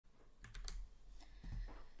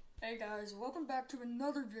Hey guys, welcome back to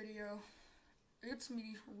another video. It's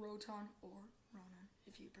me, Roton, or Ronan,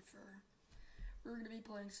 if you prefer. We're going to be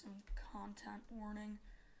playing some content warning.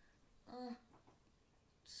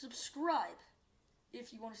 Subscribe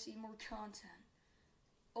if you want to see more content.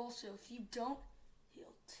 Also, if you don't,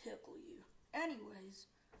 he'll tickle you. Anyways,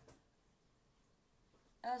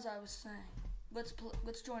 as I was saying, let's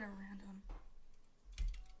join a random.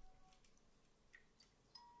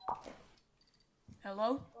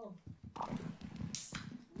 Hello? Oh.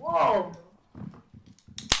 Whoa!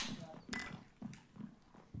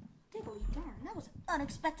 Diggly darn, that was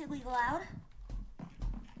unexpectedly loud.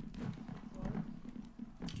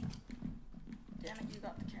 Damn it, you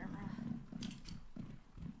got the camera.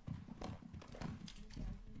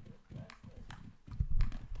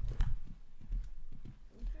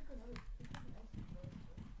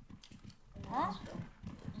 Huh?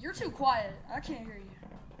 You're too quiet. I can't hear you.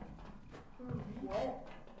 What?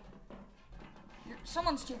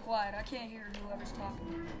 Someone's too quiet. I can't hear whoever's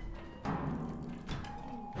talking.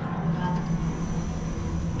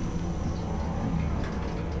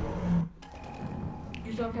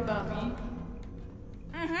 You're talking about me?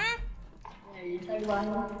 Mm-hmm. Yeah, you're talking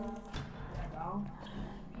about me? No.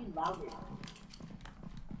 Be louder.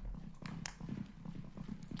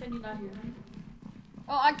 Can you not hear me?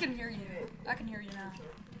 Oh, I can hear you. I can hear you now.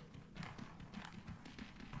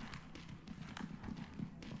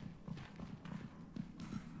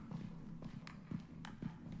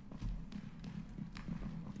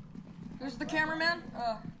 Who's the cameraman?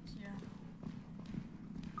 Yeah.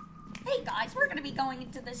 Hey guys, we're gonna be going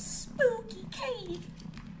into this spooky cave.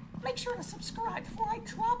 Make sure to subscribe before I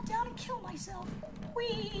drop down and kill myself.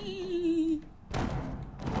 Whee!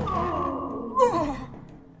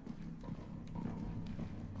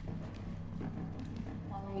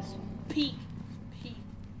 Peek. Peek.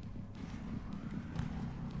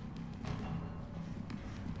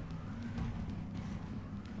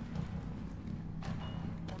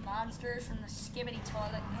 The monsters from the Skibidi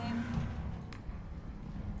Toilet game.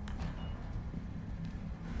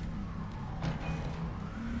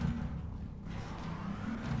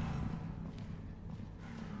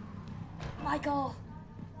 Michael.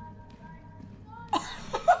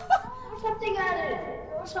 Throw something at it!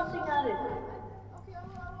 Throw something at it!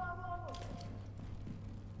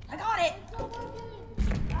 I got it.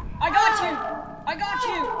 I got you. I got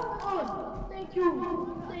you. Oh, thank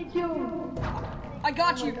you! Thank you! I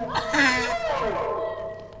got you.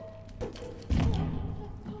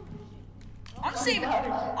 I'm saving.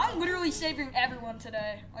 I'm literally saving everyone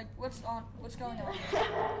today. Like, what's going on?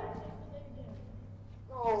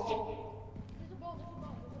 Oh.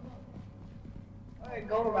 Alright,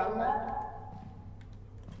 go around that.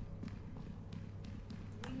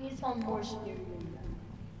 We need some more scary than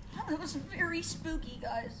that. That was very spooky,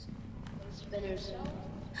 guys. Those spinners.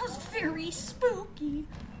 That was very spooky.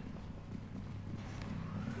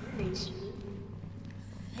 Very scary.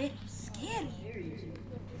 Very scary. Very scary.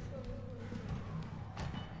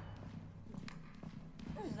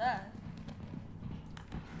 What is that?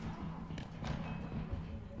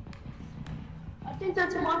 I think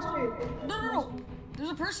that's a monster. No.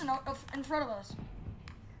 There's a person out in front of us.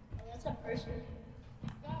 Oh, that's a person.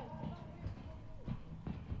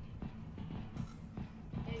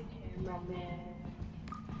 Hey, cameraman.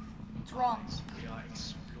 What's wrong? We are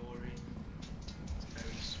exploring. It's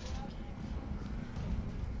very spooky.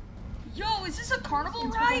 Yo, is this a carnival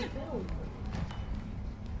ride?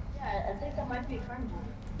 Yeah, I think that might be a carnival.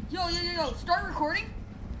 Yo. Start recording.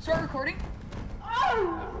 Start recording.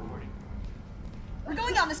 Oh! Recording. We're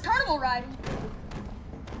going on this carnival ride.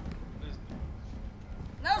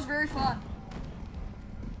 That was very fun.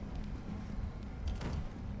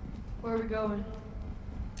 Where are we going?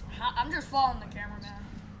 I'm just following the cameraman.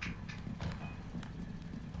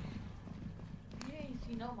 You ain't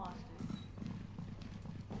see no monsters.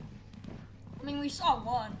 I mean, we saw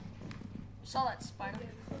one. We saw that spider.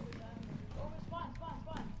 Oh,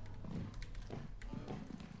 spawn.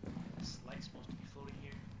 This light's supposed to be floating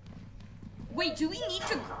here. Wait, do we need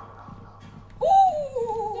to?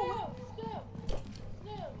 Ooh!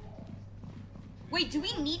 Wait, do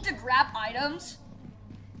we need to grab items?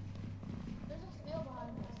 There's a snail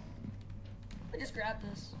behind us. I just grabbed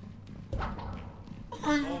this.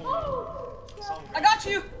 Oh! Someone I got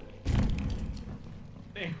you.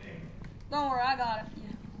 Hey. Don't worry, I got it.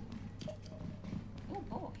 Yeah. Oh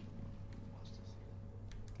boy, What's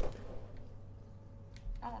this?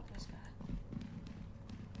 I want this guy.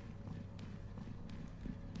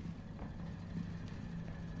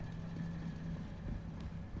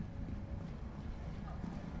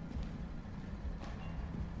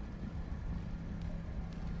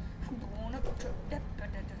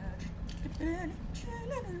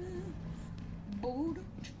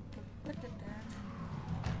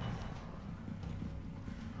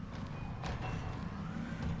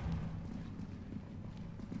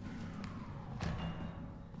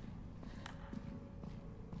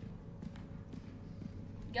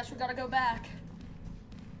 Guess we gotta go back.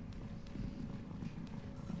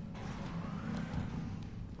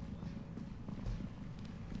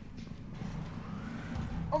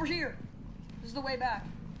 Over here. This is the way back.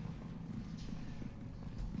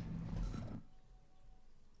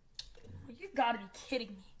 You gotta be kidding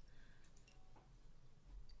me.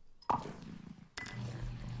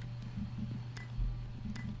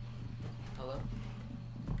 Hello?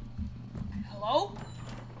 Hello?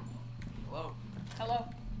 Hello? Hello?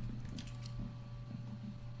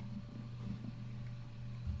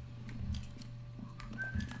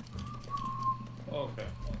 Okay.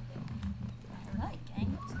 Alright,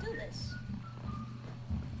 gang, let's do this.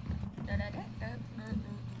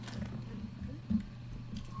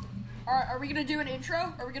 Alright, are we gonna do an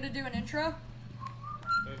intro? Are we gonna do an intro?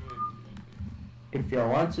 If y'all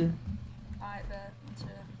want to. Alright, bet. Let's do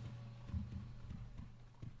it.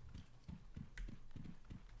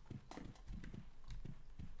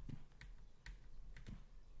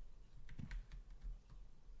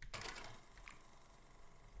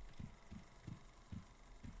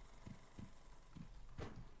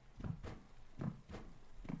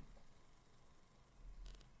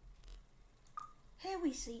 Here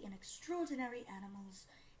we see an extraordinary animals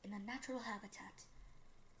in a natural habitat.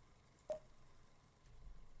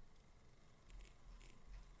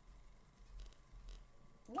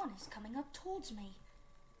 One is coming up towards me.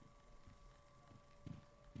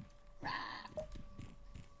 Rah.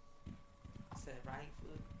 Said right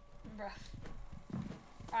foot. Bruh.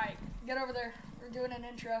 Alright, get over there. We're doing an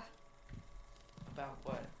intro About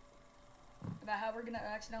what? about how we're gonna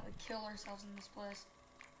accidentally kill ourselves in this place.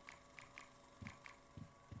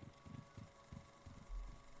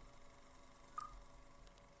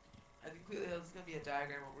 I think clearly this is gonna be a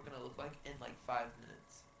diagram of what we're gonna look like in like 5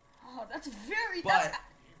 minutes. Oh, that's very. But That's,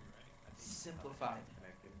 simplified.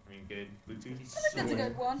 I mean, good. Bluetooth. It's I think that's a so-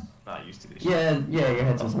 good one. Not used to this. Yeah, your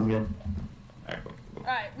headset sounds good. Alright, cool.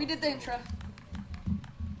 Alright, we did the intro.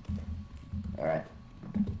 Alright.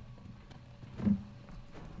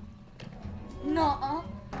 Nuh-uh.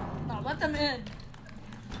 No, let them in.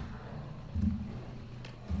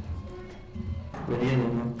 Where do you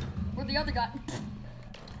Where'd the other guy?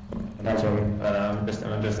 That's over. I'm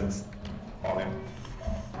a distance. Volume.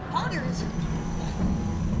 Poggers.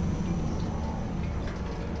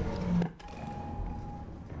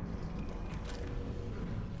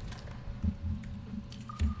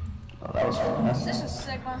 Oh, that was fast. This is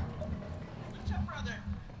Sigma. What's up, brother?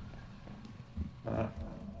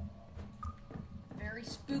 Very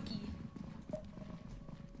spooky.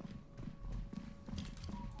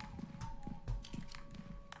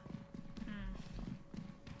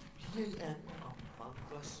 Play an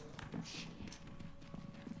Among Us.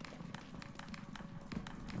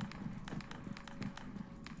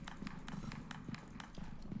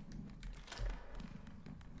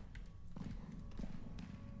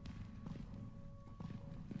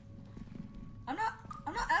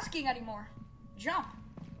 I'm not asking anymore. Jump.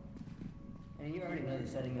 And you already know the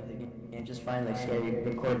setting of the game. Just find like scary,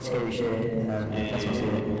 record scary shit, and that's what's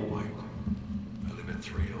it. Mike, I live at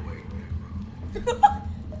 308 Road.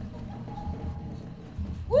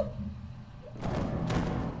 Whoop.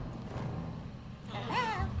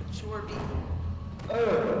 Mature me.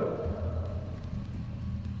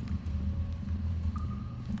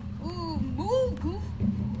 Ooh, move, goof.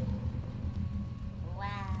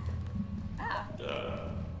 Wow. Ah.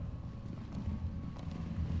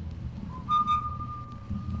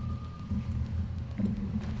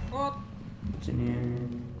 Whoop. What's in here?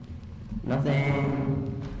 Nothing.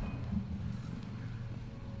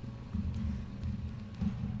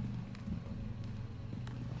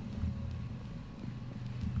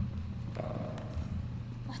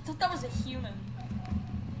 I thought that was a human.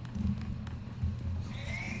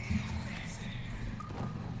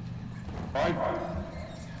 Oh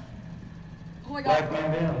my god.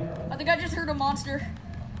 I think I just heard a monster.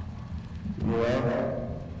 Yeah.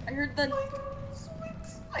 I heard the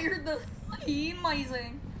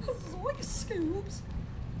amazing. Zoink scoops.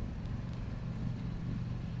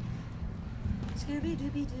 Scooby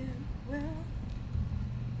Dooby Doo. Well.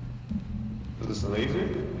 Is this a laser?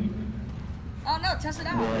 Oh no, test it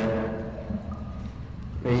out. Yeah.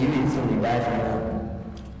 Man, you need something bad for now.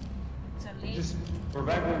 It's a leaf. Just, we're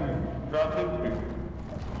back when we dropped it.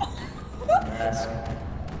 Mask.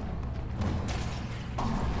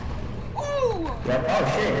 Ooh! Yep. Oh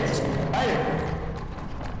shit. spider.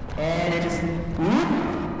 And it just...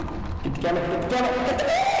 Get the camera, get the camera, get the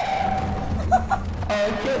camera! Oh,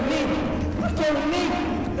 it killed me! It's killing me!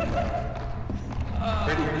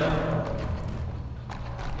 Pretty good.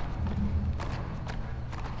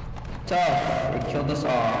 Tough. It killed us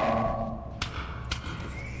all.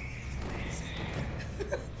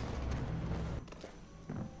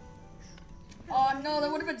 Oh no,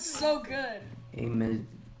 that would have been so good. Amen.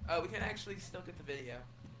 Oh, we can actually still get the video.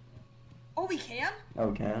 Oh, we can?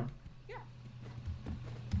 Okay. Yeah.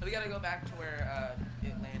 But we gotta go back to where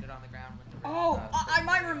it landed on the ground. When the Oh, I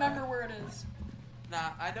might remember where it is.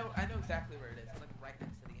 Nah, I know exactly where it is. It's like right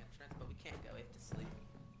next to the entrance, but we can't go. We have to sleep.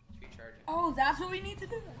 It's recharging. Oh, that's what we need to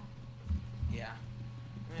do. Yeah.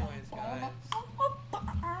 Anyways, guys. But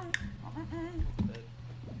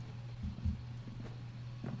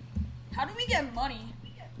How do we get money?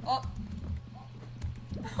 Oh.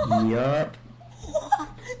 Yup.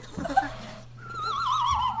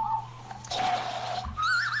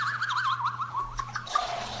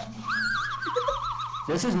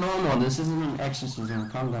 This is normal. This isn't an exorcism.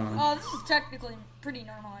 Calm down. Oh, this is technically pretty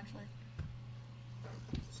normal, actually.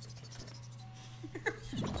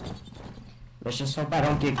 Let's just hope I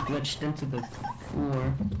don't get glitched into the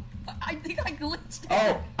floor. I think I glitched.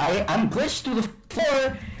 Oh, I'm glitched to the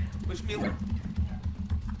floor. push me.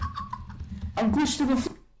 I'm glitched to the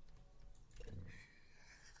floor.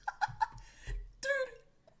 Dude.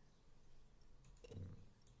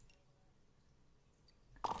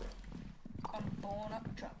 I'm born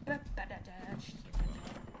up, drop it, dash.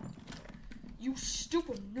 You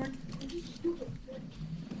stupid nerd. You stupid nerd.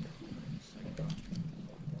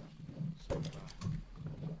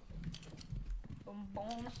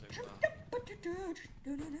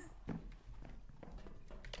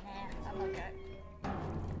 I'm okay.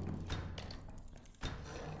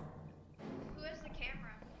 Who has the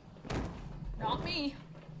camera? Not me.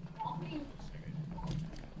 Not me.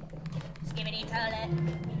 Skibbity toilet.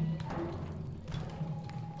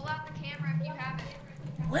 Pull out the camera if you have it.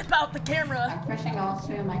 Whip out the camera. I'm pressing all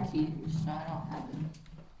three of my keys, so I don't have them.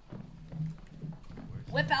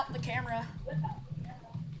 Whip out the camera.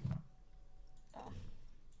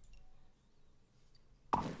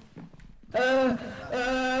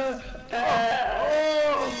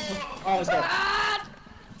 Oh, it's good.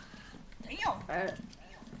 Damn.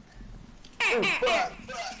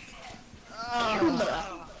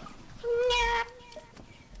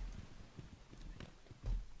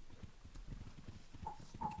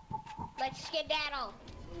 Let's skedaddle.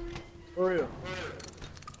 For real.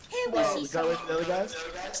 Here we see We some. got with the other guys?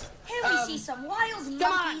 Here we see some wild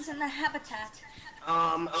monkeys in the habitat.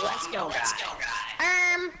 Let's go, guys.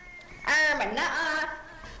 Nah.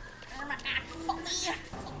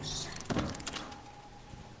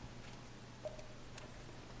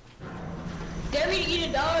 Dare me to eat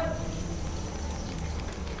a dog?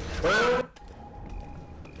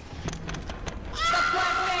 Stop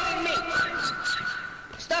flashbanging me!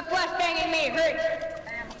 Stop flashbanging me! Hurry!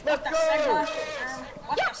 What the Sigma?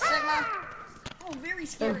 What the Sigma? Oh, very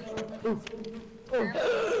scary.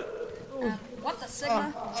 What the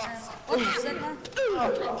Sigma? What the Sigma?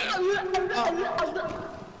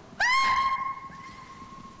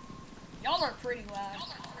 Y'all are pretty loud.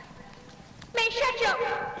 Man, shut up!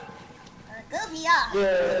 Goofy up.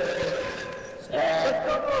 Alright,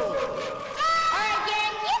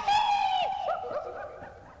 gang, yippee!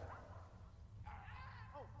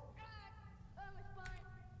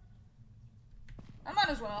 I might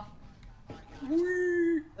as well.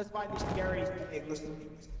 Let's find these scary things.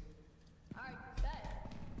 Alright, bet.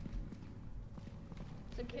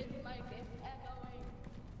 The kids might get echoing.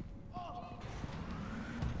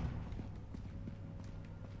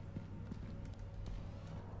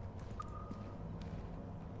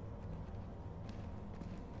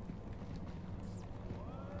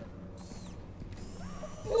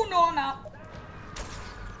 Oh no, I'm out.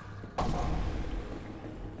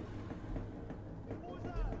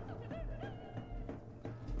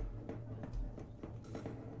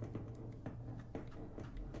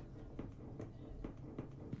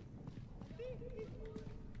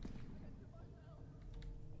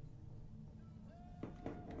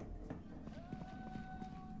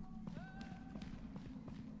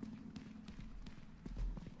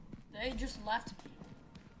 They just left me.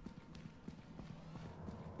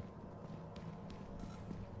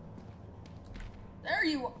 There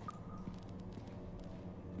you are.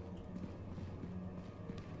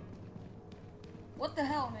 What the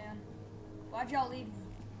hell, man? Why'd y'all leave me?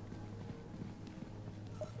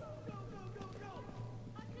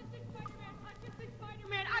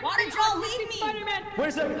 Spider-Man, Why did y'all leave me? Wait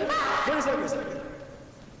a second. Wait a second.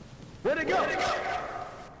 Where'd it go? It's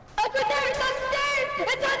right there! It's on the stairs!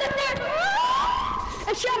 It's on the stairs! Ah!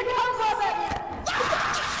 It shot a cum bomb at me!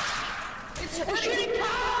 It's It's shooting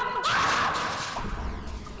cum!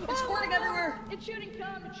 It's squirting everywhere. It's shooting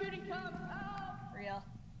cum! It's shooting cum! Oh. Real.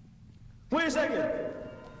 Wait a second.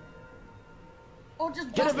 Oh,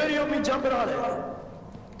 just Get a bust it. video of me jumping on it.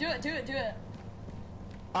 Do it, do it, do it.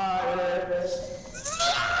 Alright.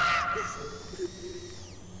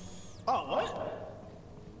 Oh, what?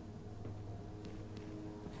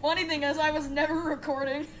 Funny thing is, I was never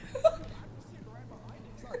recording.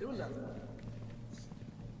 It's not doing nothing.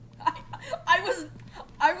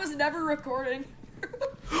 I was never recording.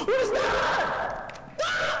 What is that?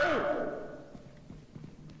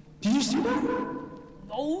 Did you see that?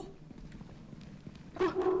 No.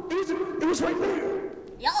 It was right there.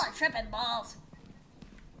 Y'all are tripping balls.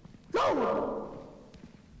 No.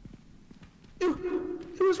 It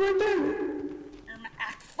was right there.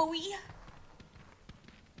 Actually.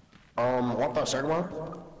 What the Sigma?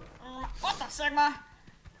 What the Sigma?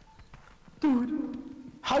 Dude,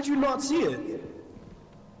 how'd you not see it?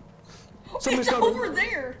 Somebody's It's coming. over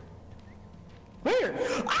there. Where?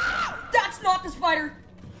 Ah! That's not the spider.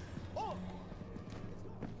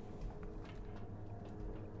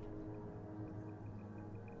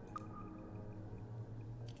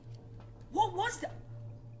 What was that?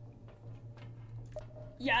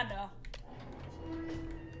 Yeah, no.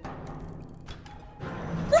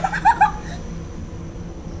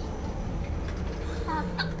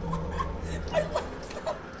 I left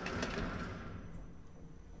them.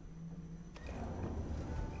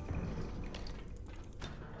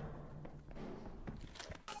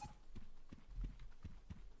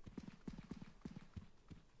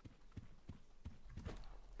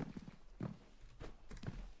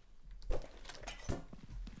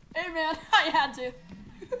 Hey man, I had to.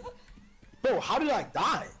 Bro, how did I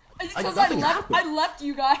die? It's Like, because nothing happened. I left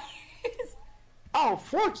you guys. Oh,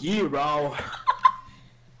 fuck you, bro.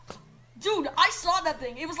 Dude, I saw that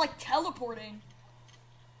thing. It was like teleporting.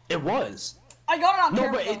 It was. I got it on No,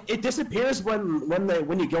 camera. but though. it disappears when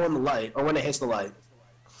you go in the light or when it hits the light.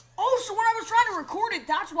 Oh, so when I was trying to record it,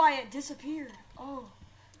 that's why it disappeared. Oh.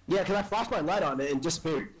 Yeah, because I flashed my light on it and it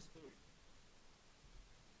disappeared.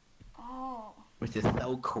 Oh. Which is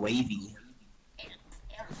so quavy.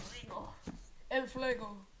 El fuego. El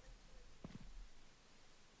fuego.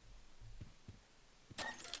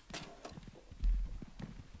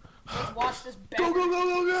 Let's watch this back. Go, go, go,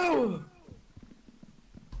 go, go!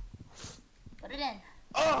 Put it in.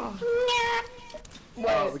 Oh!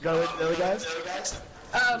 Wow, we got it, the other guys?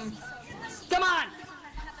 Come on!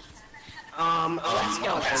 Let's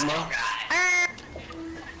go, Emma.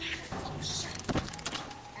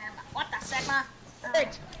 What the Sigma?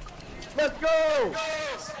 Right. Let's go!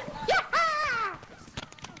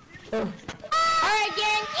 Alright,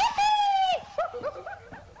 gang! Yippee!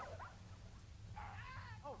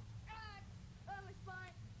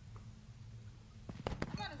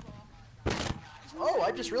 Oh,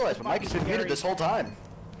 I just realized my mic has been muted this whole time.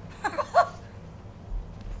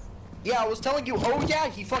 Yeah, I was telling you, oh yeah,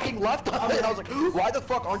 he fucking left on it, and I was like, why the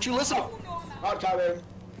fuck aren't you listening? I'm coming.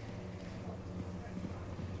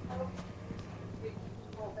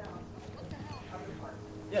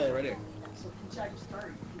 Yeah, right here.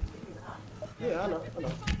 Yeah, I know.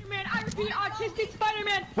 Spider-Man, I repeat, autistic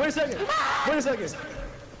Spider-Man! Wait a second! Wait a second!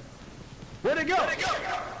 Where'd it go? It's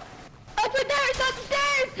right there! It's on the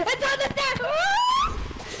stairs! It's on the stairs! Ah!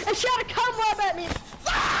 It shot a cum bomb at me!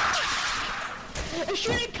 Ah! It's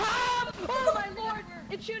shooting cum! Oh my lord!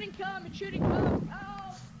 It's shooting cum! It's shooting cum!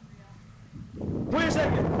 Oh! Wait a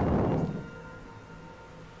second!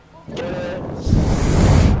 Get it?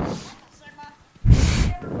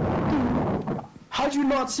 How'd you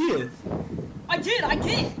not see it? I did.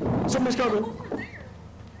 Somebody's coming. Over there.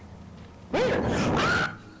 Where?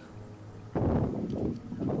 Ah!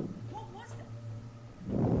 What was that?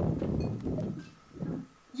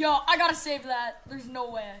 Yo, I gotta save that. There's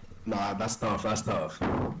no way. Nah, that's tough. That's tough.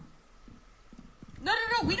 No.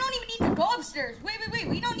 We don't even need to go upstairs. Wait.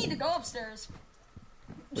 We don't need to go upstairs.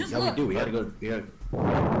 Just Yeah, look. we do. We gotta go. We gotta.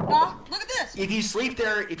 Look at this. If you sleep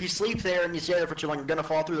there and you stay there for too long, you're gonna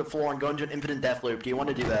fall through the floor and go into an infinite death loop. Do you want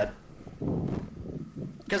to do that?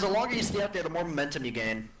 Because the longer you stay up there, the more momentum you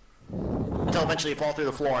gain. Until eventually you fall through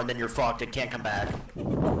the floor and then you're fucked and can't come back.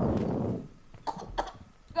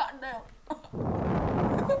 God damn.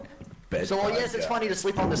 So, well, yes, it's funny to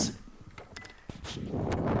sleep on this.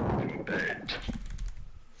 Bed.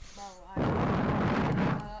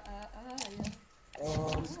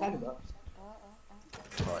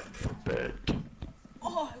 Time for bed.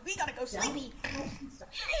 Oh, we gotta go sleepy.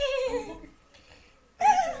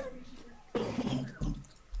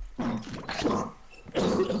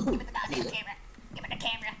 me the camera. Give me the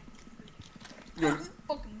camera. You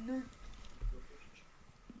fucking nerd.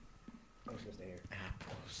 I'm supposed to hear.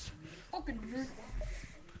 Apples. Fucking nerd.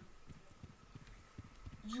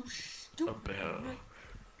 You stupid nerd.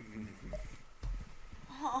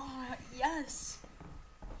 Oh, yes.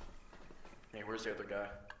 Hey, where's the other guy?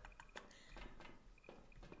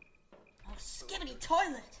 Oh, skibbity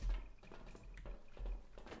toilet.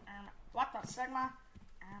 What the Sigma?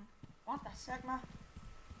 What the Sigma?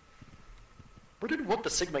 Where did What the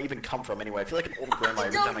Sigma even come from anyway? I feel like an old grandma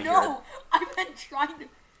every time I I hear don't know. I've been trying to.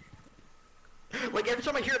 it. Like every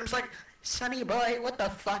time I hear it, I'm just like, Sonny boy, what the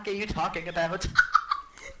fuck are you talking about?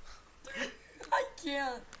 I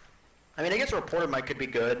can't. I mean, I guess a reporter mic could be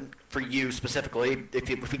good for you specifically.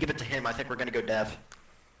 If we give it to him, I think we're gonna go deaf.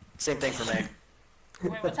 Same thing for me.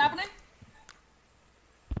 Wait, what's happening?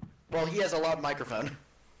 Well, he has a loud microphone.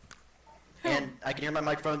 And I can hear my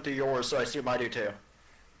microphone through yours, so I assume I do too.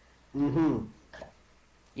 Mm-hmm.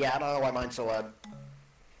 Yeah, I don't know why mine's so loud.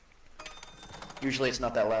 Usually it's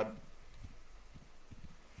not that loud.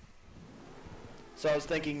 So I was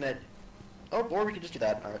thinking that... Oh, or we could just do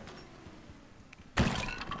that. Alright.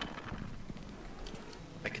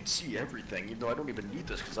 I can see everything, even though I don't even need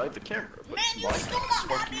this because I have the camera. But Man, you stole my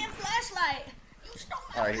goddamn flashlight. You stole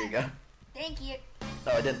my. Alright, here you go. Thank you.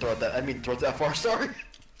 No, I didn't throw it that. I didn't mean throw it that far. Sorry.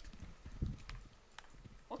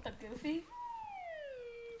 What the goofy?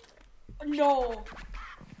 No.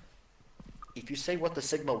 If you say What the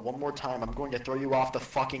Sigma one more time, I'm going to throw you off the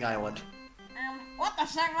fucking island. What the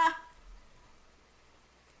Sigma?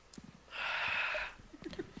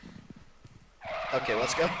 Okay,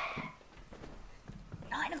 let's go.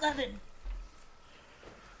 9/11.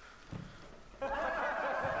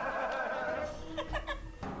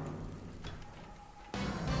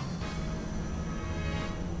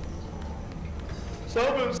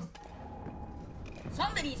 Sobers.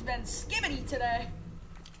 Somebody's been skibbity today.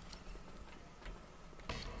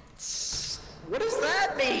 What does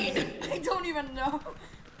that mean? I don't even know.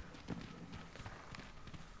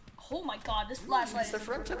 Oh my god, this flashlight It's the is...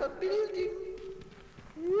 front of a building.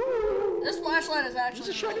 This flashlight is actually... It's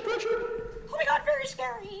a shiny pressure. Oh my god, very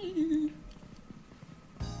scary!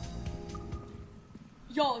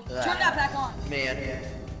 Yo, turn that back on. Man,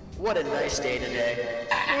 what a nice day today.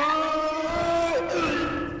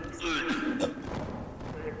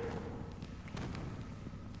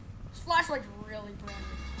 This flashlight's really bright.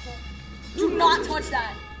 Do not touch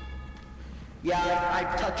that. Yeah,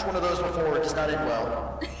 I've touched one of those before. It does not end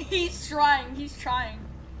well. He's trying, he's trying.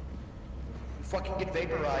 You fucking get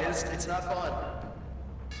vaporized. It's not fun.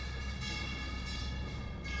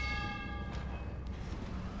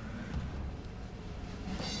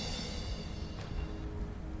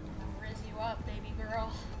 I'll raise you up, baby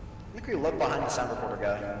girl. I think we left behind the sound recorder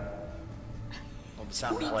guy. Well, the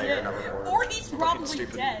sound We player, did. not recorder. Or he's Fucking probably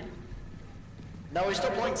stupid. dead. No, he's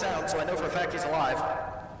still playing sound, so I know for a fact he's alive.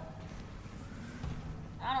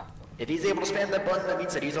 I don't... If he's able to spam that button, that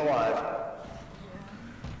means that he's alive. I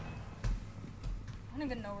don't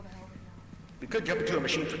even know where the hell we are. We could jump into a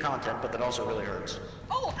machine for content, but that also really hurts.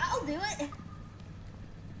 Oh, I'll do it.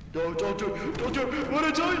 Don't do it. What did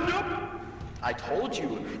I tell you? Nope. I told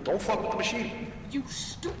you, don't fuck with the machine. You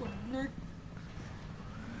stupid nerd.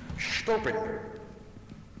 Stupid.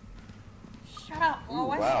 Shut up, Ooh,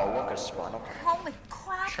 Lois. wow, look, a spinal. Holy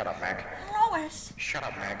crap. Shut up, Mac. Lois. Shut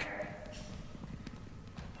up, Mac.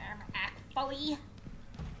 Actually.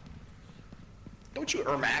 Don't you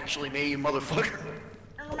actually me, you motherfucker.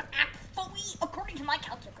 Actually, according to my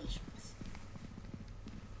calculations.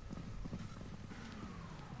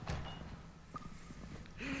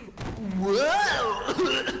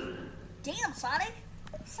 Whoa! Damn, Sonic.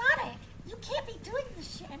 Sonic, you can't be doing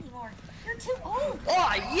this shit anymore. You're too old.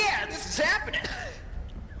 Oh yeah, this is happening.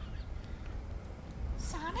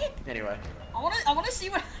 Sonic, Anyway, I wanna see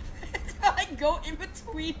what happens if I go in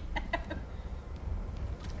between them.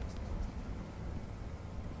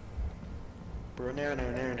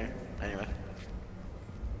 anyway.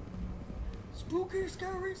 Spooky,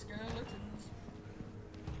 scary skeletons.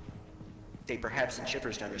 They perhaps send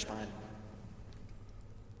shivers down your spine.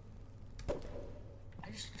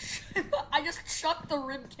 I just chucked the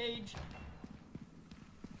rib cage.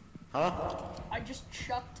 Huh? I just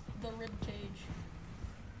chucked the rib cage.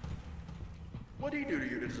 What do you do to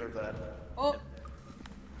you to deserve that? Oh.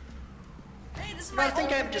 Hey, this is my I think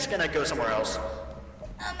home. I'm just gonna go somewhere else.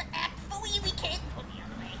 Actually, we can't go the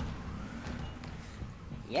other way.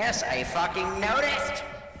 Yes, I fucking noticed.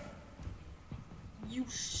 You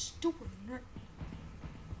stupid nerd.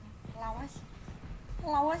 Lois?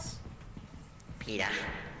 Lois? Peter,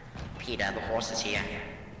 the horse is here.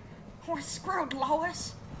 We're screwed,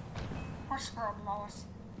 Lois. We're screwed, Lois.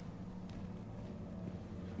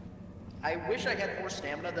 I wish I had more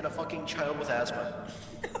stamina than a fucking child with asthma.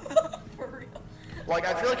 For real. Like,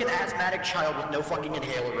 I feel like an asthmatic child with no fucking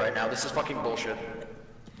inhaler right now. This is fucking bullshit.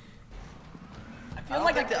 I feel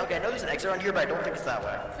like okay, I know there's an exit around here, but I don't think it's that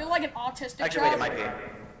way. I feel like an autistic Actually, wait, child. it might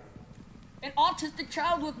be. An autistic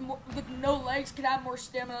child with no legs could have more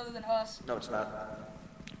stamina than us. No, it's not.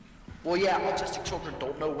 Well, yeah, autistic children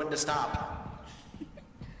don't know when to stop.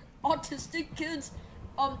 Autistic kids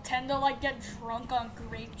tend to like get drunk on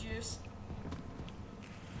grape juice.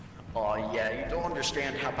 Oh yeah, you don't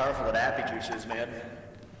understand how powerful that apple juice is, man.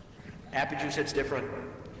 Apple juice hits different.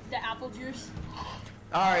 The apple juice.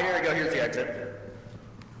 Alright, here we go, here's the exit.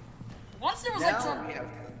 Once there was Now like some...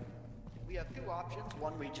 we have two options.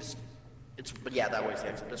 One, but yeah, that way's the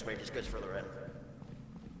exit. This way just goes further in.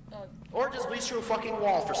 Or it just leads to a fucking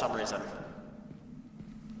wall for some reason.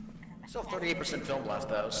 Still have 38% film left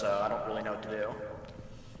though, so I don't really know what to do.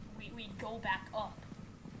 We go back up.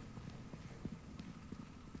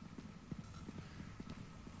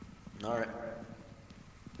 Alright.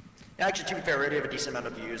 Actually, to be fair, we already have a decent amount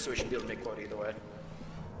of views, so we should be able to make quote either way.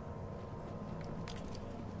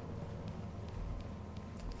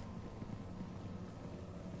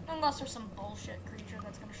 Unless there's some bullshit creature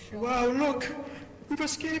that's gonna show up. Wow, look! We've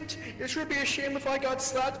escaped! It should be a shame if I got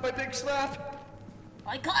slapped by Big Slap!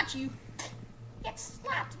 I got you! Get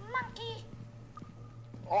slapped, monkey!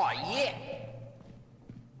 Oh yeah!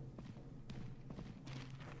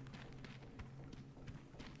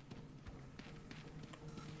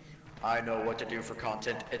 I know what to do for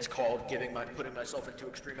content. It's called putting myself into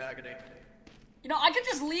extreme agony. You know, I could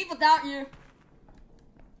just leave without you.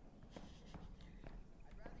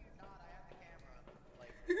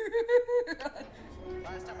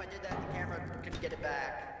 Last time I did that, the camera couldn't get it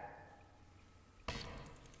back.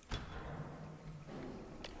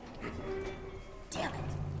 Damn it!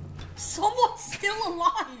 Someone's still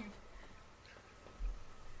alive!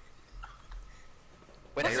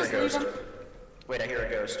 Wait, Let's I hear a just ghost. leave him. Wait, I hear a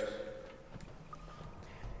ghost.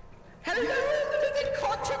 Hello, living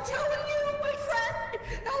content, how are you, my friend?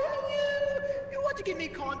 How are you? You want to give me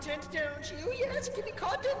content, don't you? Yes, give me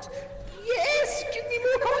content. Yes, give me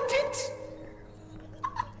more content.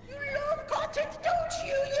 You love content, don't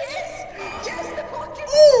you? Yes, yes, the content.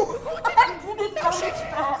 Ooh! Content. I didn't notice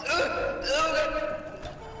that.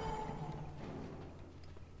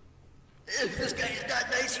 This guy is not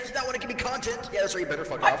nice. He does not want to give me content. Yeah, so you better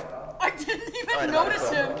fuck off. I didn't even notice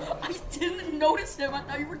him. I didn't notice him. I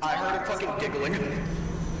thought you were talking. I heard him fucking giggling.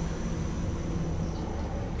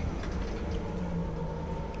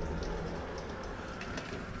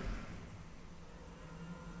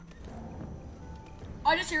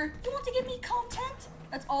 I just hear, you want to give me content?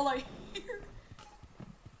 That's all I hear.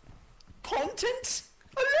 Content?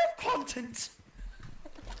 I love content.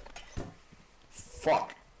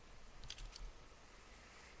 Fuck.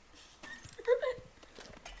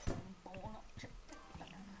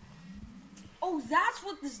 Oh, that's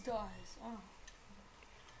what this does. Oh.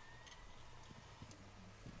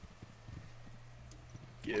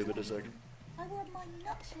 Give it a second. I rub my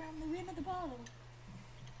nuts around the rim of the bottle.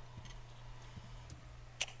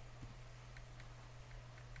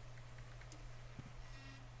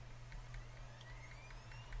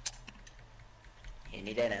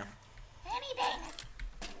 Any day now. Any day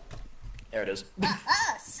now. There it is.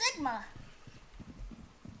 Sigma.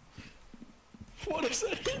 What is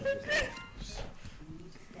that even?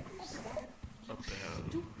 What the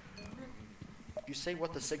hell? If you say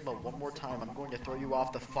what the Sigma one more time, I'm going to throw you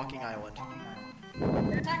off the fucking island.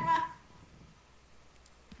 You're talking about?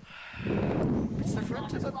 It's the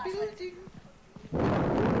front of the building.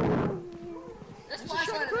 This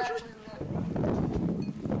flashlight is actually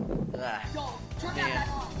Ah, Yo, turn man. that back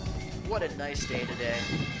on. What a nice day today.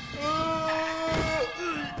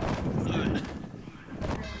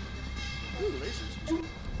 Ooh, lasers.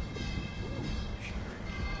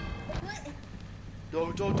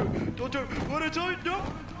 No, don't do it. What did I do?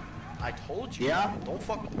 I told you. Yeah. Don't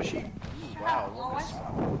fuck with the machine. Ooh, wow, look at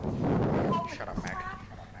this. Shut up, Mac.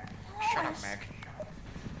 Shut up, Mac.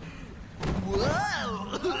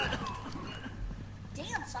 Whoa!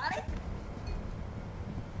 Damn, Sonic.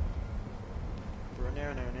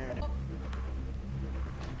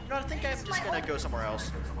 No, I think I'm just gonna go somewhere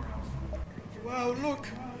else. Wow, look!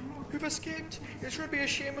 We've escaped! It should be a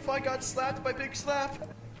shame if I got slapped by Big Slap!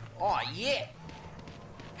 Aw, yeah!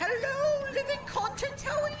 Hello, living content,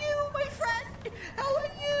 how are you, my friend? How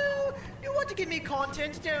are you? You want to give me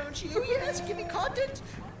content, don't you? Yes, give me content!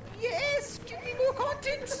 Yes, give me more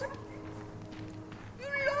content! You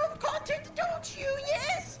love content! content, don't you?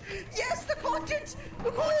 Yes! Yes, the content!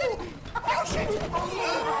 The content! Oh, shit!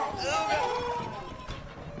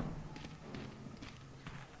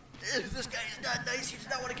 This guy is not nice. He does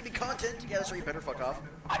not want to give me content. Yeah, that's right. You better fuck off.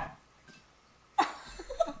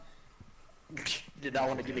 You did not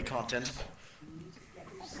want to give me content.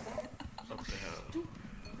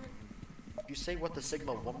 If you say what the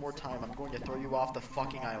Sigma one more time, I'm going to throw you off the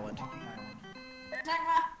fucking island.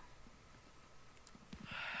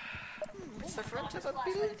 It's the front of a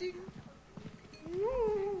building.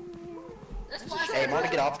 Hey, I'm gonna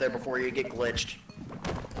get off there before you get glitched.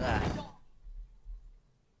 Ah.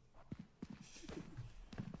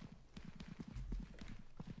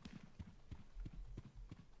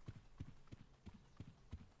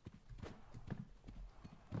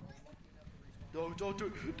 No, don't do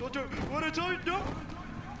it. Don't do it. What did I tell you? No.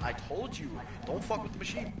 I told you. Don't fuck with the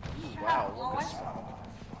machine. Ooh, wow, Lucas.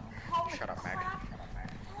 Shut up, Mac.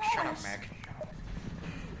 Shut up, Mac.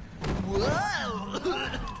 Whoa!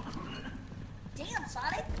 Damn,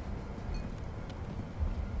 Sonic.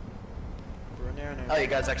 Oh, you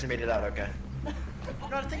guys actually made it out, okay.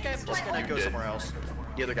 No, I think I'm just gonna go somewhere else.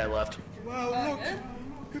 The other guy left. Wow, look!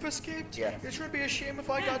 We've escaped! Yeah. It should be a shame if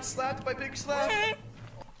I got slapped by Big Slap.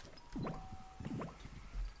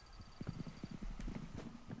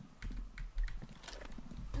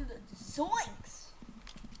 Zoinks!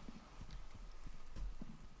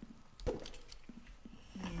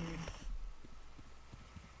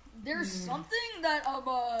 There's something that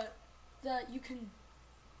that you can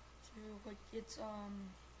do, like it's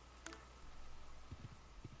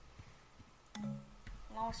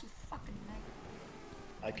lost you fucking neck.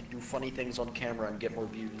 I can do funny things on camera and get more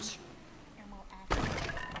views. What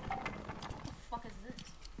the fuck is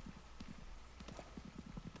this?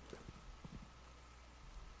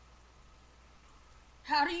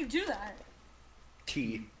 How do you do that?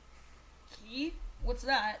 T. Key? What's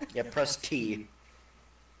that? Yeah, press T.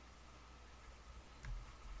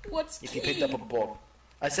 What's If T? you picked up a book.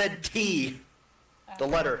 I said T. The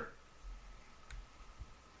letter.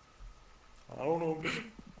 I don't know.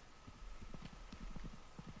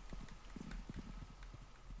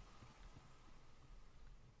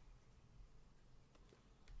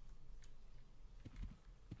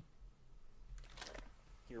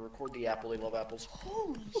 Here, record the apple. They love apples.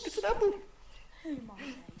 Holy Look, it's an apple. Hey, my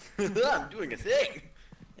I'm doing a thing.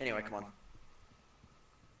 Anyway, come on.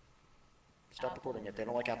 Stop recording it. They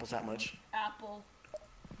don't like apples that much. Apple.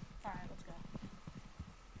 Alright, let's go.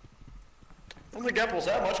 I don't like apples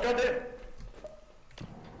that much. Goddamn.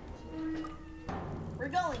 We're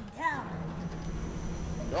going down.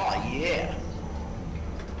 Oh yeah.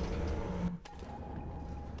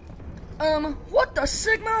 What the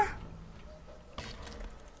Sigma?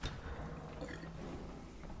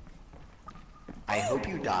 I hope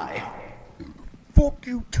you die. Fuck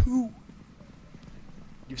you too.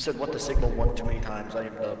 You've said what the Sigma one too many times. I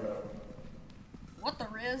am done. What the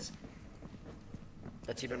Riz?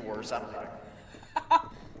 That's even worse. I don't know.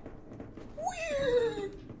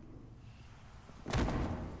 Weird.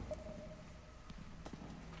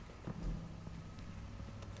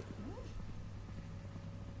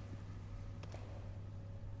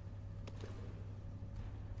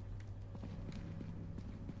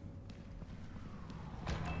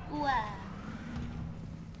 Wow.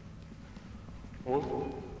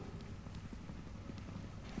 Oh.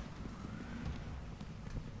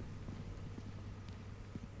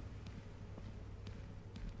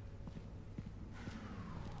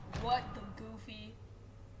 What the goofy?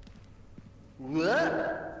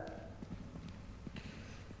 What?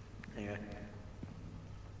 Anyway.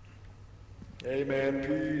 Hey man,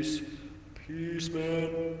 peace. Peace,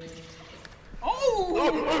 man.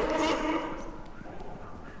 Oh!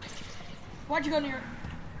 Why'd you go near?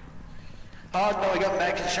 Oh no, I got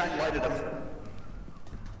Max and shine light at him.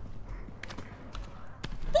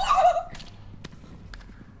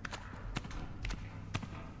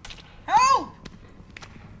 Help!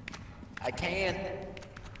 I can.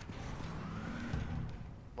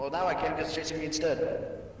 Well, now I can because it's chasing me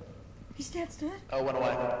instead. He's dead. Oh, went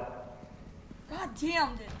away. God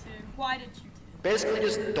damn it, dude. Why did you do that? Basically,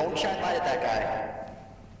 just don't shine light at that guy.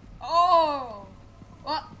 Oh!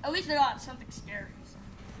 Well, at least I got something scary. So.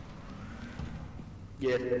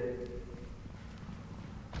 Yeah.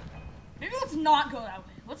 Maybe let's not go that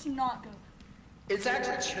way. Let's not go. It's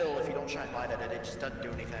actually chill if you don't shine light at it. It just doesn't do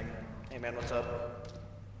anything. Hey man, what's up?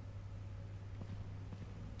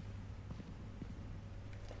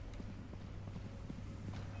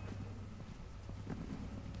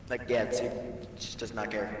 Like, yeah, it's, it just does not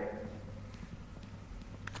care.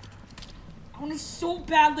 I want to so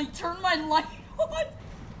badly turn my light on.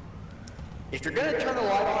 If you're gonna turn the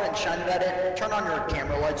light on and shine it at it, turn on your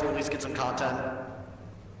camera lights or at least get some content.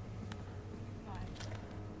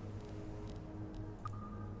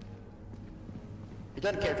 It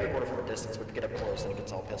doesn't care if you record it from a distance, but if you get up close, then it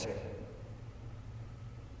gets all pissy.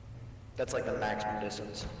 That's like the maximum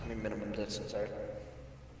distance. I mean minimum distance, sorry.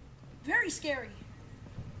 Very scary.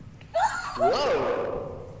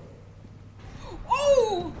 Whoa!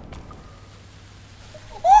 Oh!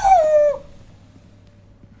 Oh!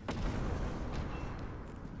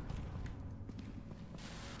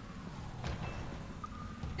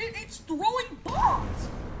 It's throwing bombs!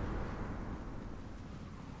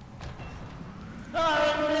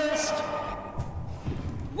 I missed!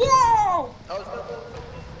 Whoa! I was gonna...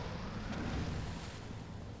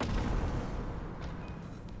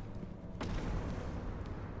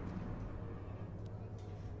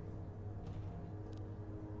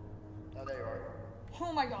 Oh, there you are.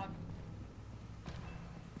 Oh my god.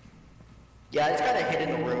 Yeah, it's got a hit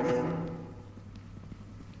in the room.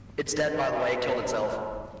 It's dead, by the way. It killed itself.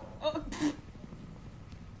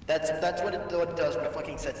 That's what it does when it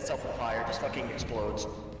fucking sets itself on fire. It just fucking explodes.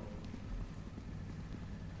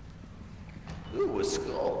 Ooh, a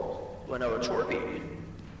skull. Well, no, a Torby.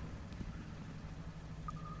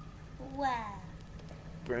 Wow.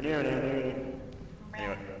 Anyway.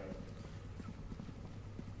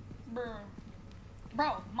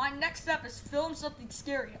 Bro, my next step is film something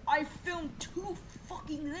scary. I filmed 2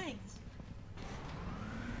 fucking things.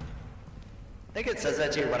 I think it says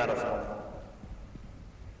that to you run out of film.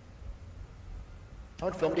 How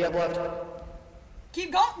much film do you have left?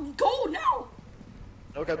 Keep going. Go now.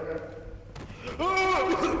 Okay.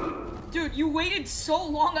 Dude, you waited so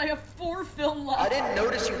long. I have 4 film left. I didn't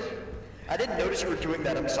notice you were doing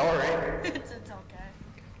that. I'm sorry. It's okay.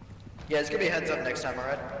 Yeah, it's gonna be a heads up next time,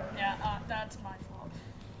 alright? Yeah, that's my fault.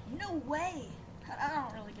 No way. I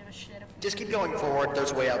don't really give a shit if we Just keep going forward.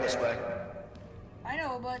 There's a way out this way. I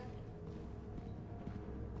know, but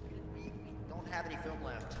We don't have any film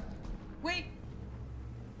left. wait.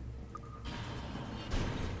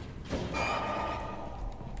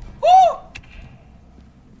 Woo!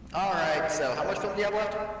 Alright, so how much film do you have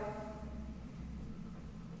left?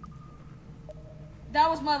 That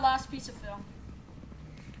was my last piece of film.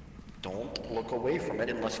 Don't look away from it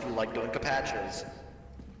unless you like doing capatches.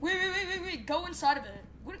 Wait. Go inside of it.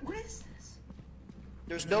 What is this?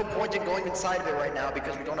 There's no point in going inside of it right now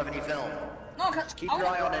because we don't have any film. No, cause Just keep your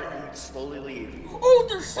eye on it and slowly leave. Oh,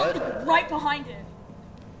 there's something What? right behind it.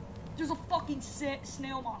 There's a fucking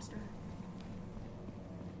snail monster.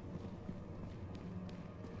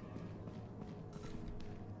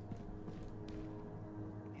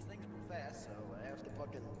 These things move fast, so I have to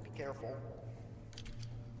fucking be careful.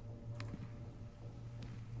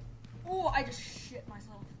 Oh, I just shit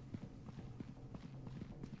myself.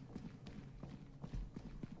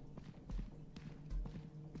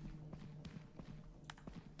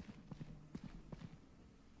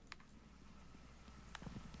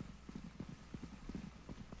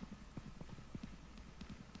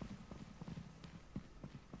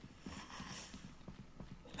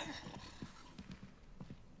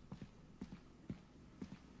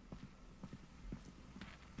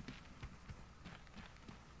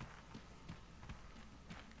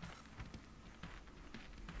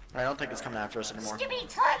 I don't think it's coming after us anymore. Skippy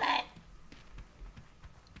toilet!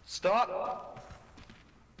 Stop!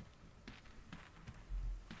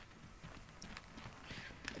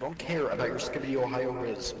 I don't care about your Skibbity Ohio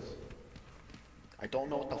Riz. I don't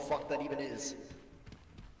know what the fuck that even is.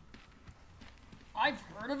 I've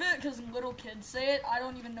heard of it because little kids say it. I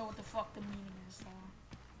don't even know what the fuck the meaning is, though.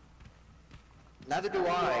 Neither do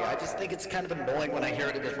I. I just think it's kind of annoying when I hear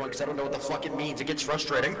it at this point because I don't know what the fuck it means. It gets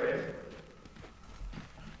frustrating. Wait.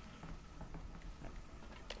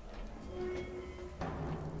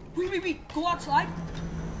 Go outside.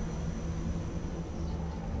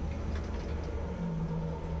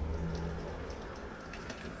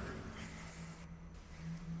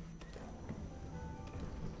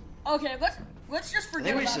 Okay, let's just I forget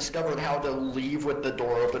think we about just discovered how to leave with the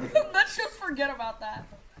door open. Let's just forget about that.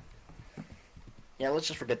 Yeah, let's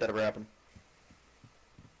just forget that ever happened.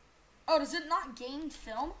 Oh, does it not gain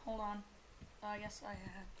film? Hold on. I guess I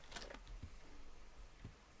had.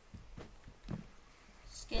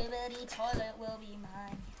 Skibbity toilet will be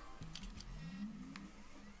mine.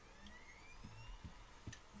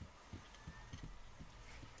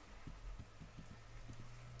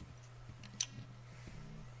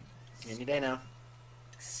 Any day now.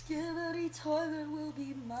 Skibbity toilet will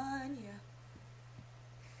be mine, yeah.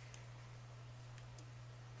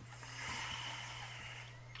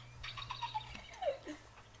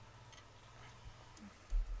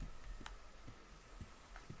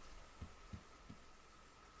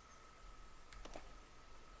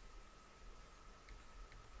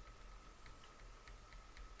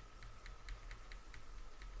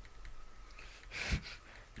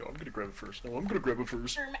 gonna grab it first. No, I'm gonna grab it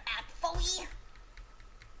first. Actually.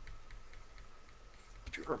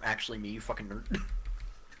 You're actually me, you fucking nerd.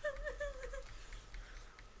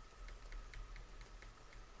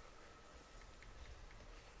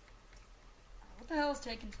 What the hell is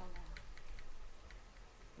taking so long?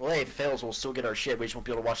 Well, hey, if it fails, we'll still get our shit. We just won't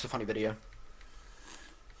be able to watch the funny video.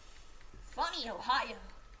 Funny Ohio.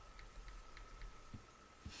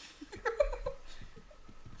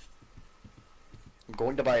 I'm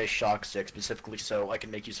going to buy a shock stick specifically so I can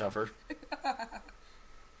make you suffer.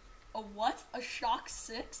 A what? A shock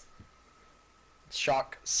 6?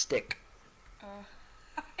 Shock stick. I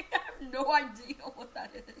have no idea what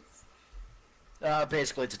that is.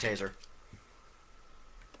 Basically it's a taser.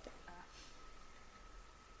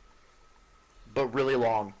 But really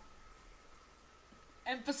long.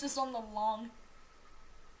 Emphasis on the long.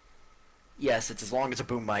 Yes, it's as long as a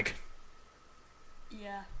boom mic.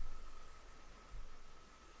 Yeah.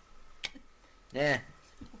 Eh.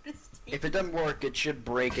 What is If it doesn't work, it should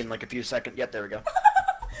break in like a few seconds. Yep, there we go.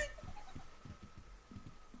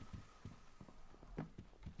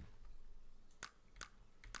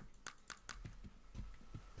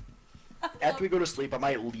 After we go to sleep, I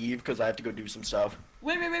might leave because I have to go do some stuff.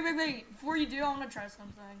 Wait. Before you do, I want to try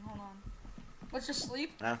something. Hold on. Let's just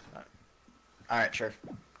sleep. Alright, sure.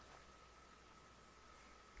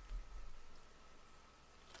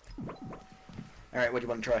 Alright, what do you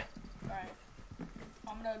want to try? Alright.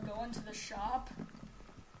 I'm gonna go into the shop.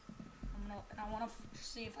 I want to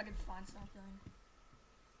see if I can find something.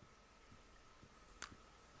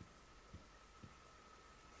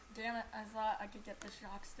 Damn it, I thought I could get the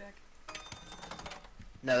shock stick.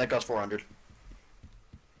 No, that costs 400.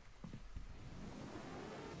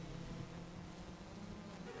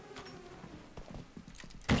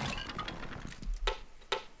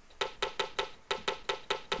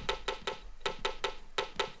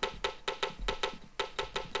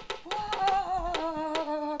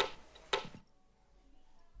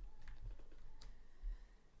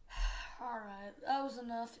 Alright, that was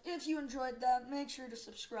enough. If you enjoyed that, make sure to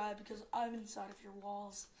subscribe because I'm inside of your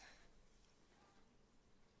walls.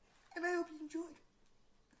 And I hope you enjoyed.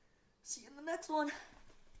 See you in the next one.